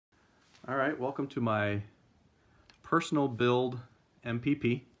All right, welcome to my personal build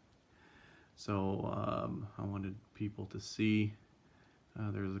MPP. So I wanted people to see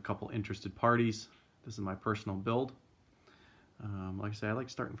there's a couple interested parties. This is my personal build. Like I say, I like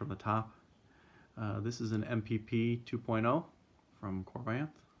starting from the top. This is an MPP 2.0 from Goth.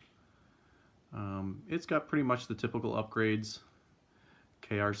 It's got pretty much the typical upgrades.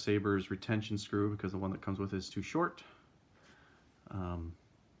 MKSabers retention screw because the one that comes with it is too short.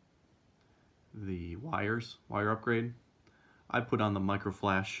 The wire upgrade. I put on the micro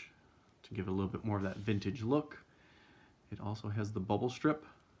flash to give it a little bit more of that vintage look. It also has the bubble strip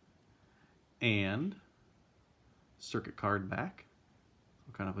and circuit card back,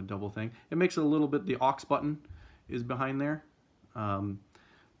 so kind of a double thing. It makes it a little bit, the aux button is behind there.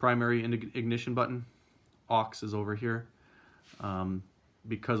 Primary ignition button, aux is over here.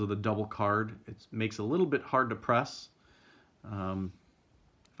 Because of the double card, it makes it a little bit hard to press.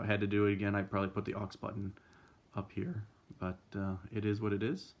 If I had to do it again, I'd probably put the aux button up here, but it is what it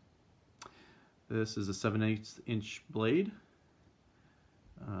is. This is a 7/8 inch blade,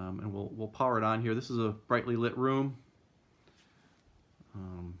 and we'll power it on here. This is a brightly lit room,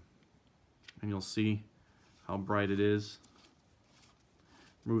 and you'll see how bright it is.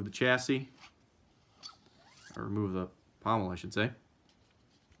 Remove the chassis, or remove the pommel, I should say.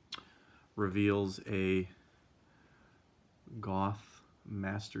 Reveals a Goth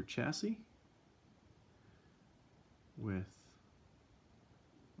master chassis with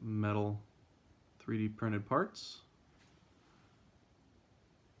metal 3D printed parts,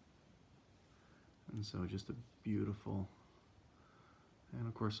 and so just a beautiful, and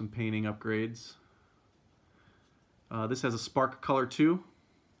of course some painting upgrades. This has a Spark Color 2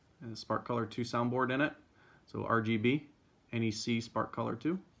 and a Spark Color 2 soundboard in it, so RGB NEC Spark Color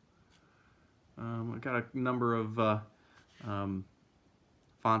 2. I've got a number of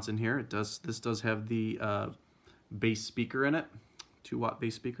fonts in here. This does have the bass speaker in it, 2-watt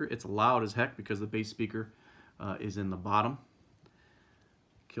bass speaker. It's loud as heck because the bass speaker is in the bottom.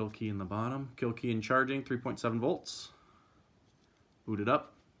 Kill key in the bottom. Kill key in charging, 3.7 volts. Boot it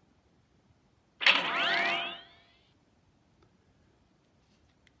up.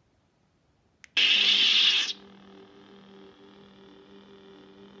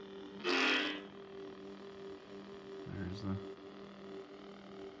 There's the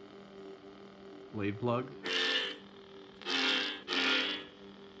blade plug.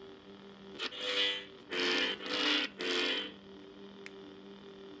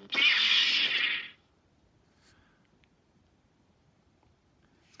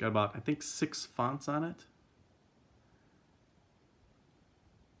 It's got about, I think, 6 fonts on it.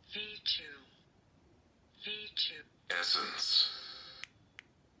 V2. Essence.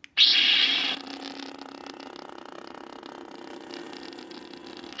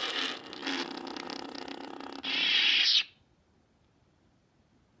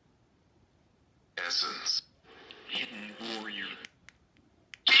 Essence. Hidden warrior.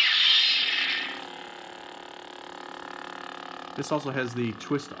 This also has the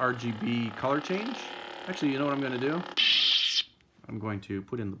twist RGB color change. Actually, you know what I'm going to do? I'm going to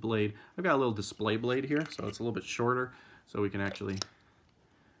put in the blade. I've got a little display blade here, so it's a little bit shorter, so we can actually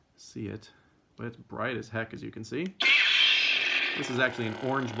see it. But it's bright as heck, as you can see. This is actually an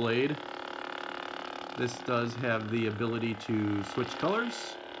orange blade. This does have the ability to switch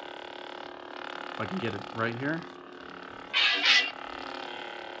colors. If I can get it right here.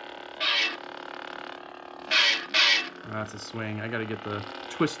 That's a swing. I gotta get the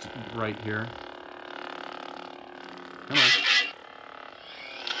twist right here. Come on.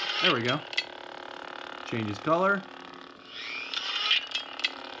 There we go. Changes color.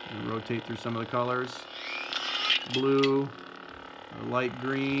 And rotate through some of the colors. Blue, light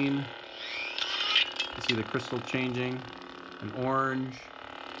green. You see the crystal changing. An orange.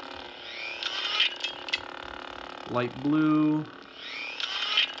 Light blue.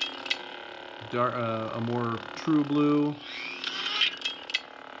 Dark, a more true blue.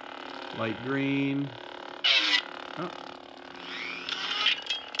 Light green. Oh.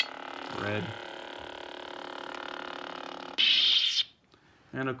 Red.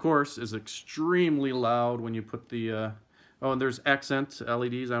 And of course is extremely loud when you put the oh, and there's accent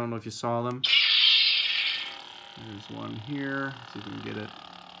LEDs. I don't know if you saw them. There's one here. Let's see if we can get it.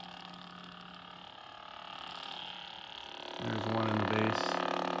 There's one in the base.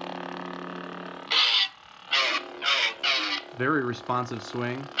 Very responsive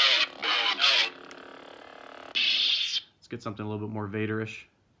swing. Let's get something a little bit more Vader-ish.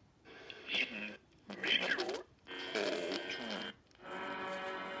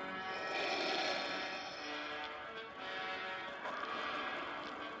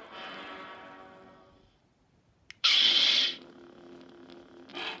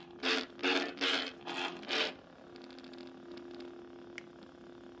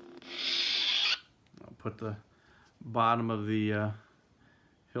 put the bottom of the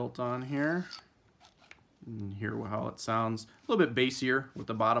hilt on here. And hear how it sounds. A little bit bassier with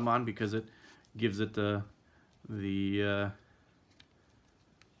the bottom on because it gives it the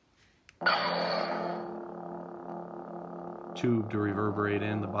tube to reverberate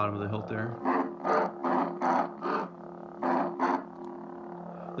in the bottom of the hilt there.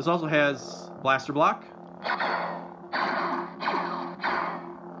 This also has blaster block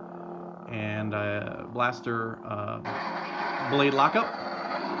and a blaster blade lockup.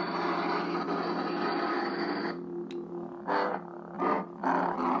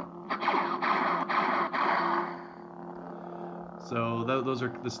 So those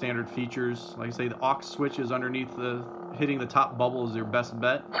are the standard features. Like I say, the aux switch is underneath hitting the top bubble is your best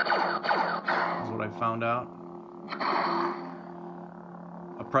bet. That's what I found out.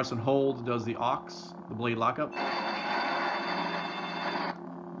 A press and hold does the aux, the blade lockup.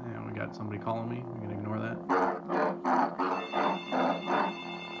 And we got somebody calling me. We can ignore that.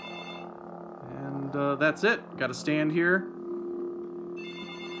 And that's it. Got a stand here.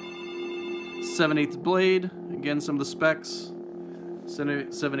 7/8 blade. Again, some of the specs.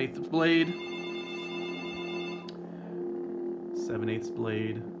 7/8 blade. 7/8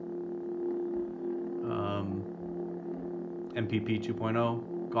 blade. MPP 2.0.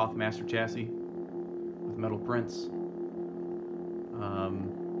 Goth master chassis with metal prints.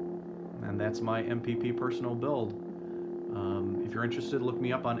 And that's my MPP personal build. If you're interested, look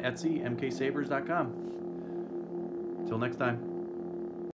me up on Etsy, mksabers.com. Till next time.